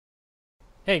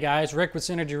Hey guys, Rick with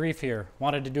Synergy Reef here.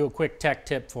 Wanted to do a quick tech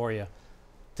tip for you.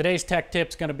 Today's tech tip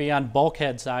is going to be on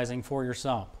bulkhead sizing for your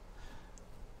sump.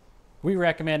 We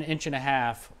recommend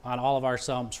 1.5 on all of our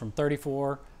sumps from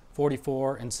 34,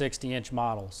 44, and 60-inch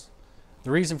models. The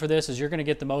reason for this is you're going to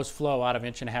get the most flow out of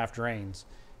 1.5 drains.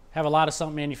 Have a lot of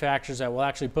sump manufacturers that will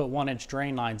actually put 1-inch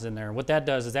drain lines in there. What that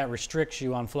does is that restricts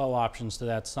you on flow options to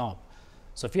that sump.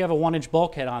 So if you have a 1-inch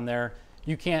bulkhead on there,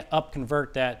 you can't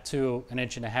convert that to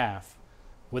 1.5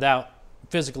 without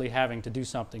physically having to do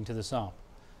something to the sump.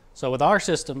 So with our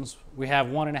systems, we have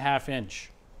 1.5-inch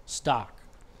stock.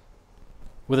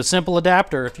 With a simple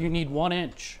adapter, if you need 1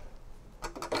 inch,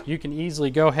 you can easily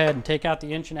go ahead and take out the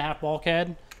 1.5-inch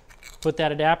bulkhead, put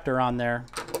that adapter on there.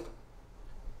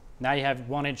 Now you have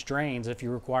 1-inch drains if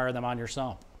you require them on your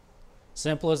sump.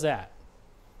 Simple as that.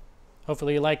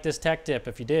 Hopefully you liked this tech tip.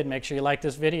 If you did, make sure you like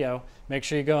this video. Make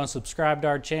sure you go and subscribe to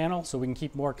our channel so we can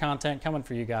keep more content coming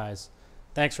for you guys.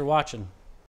 Thanks for watching.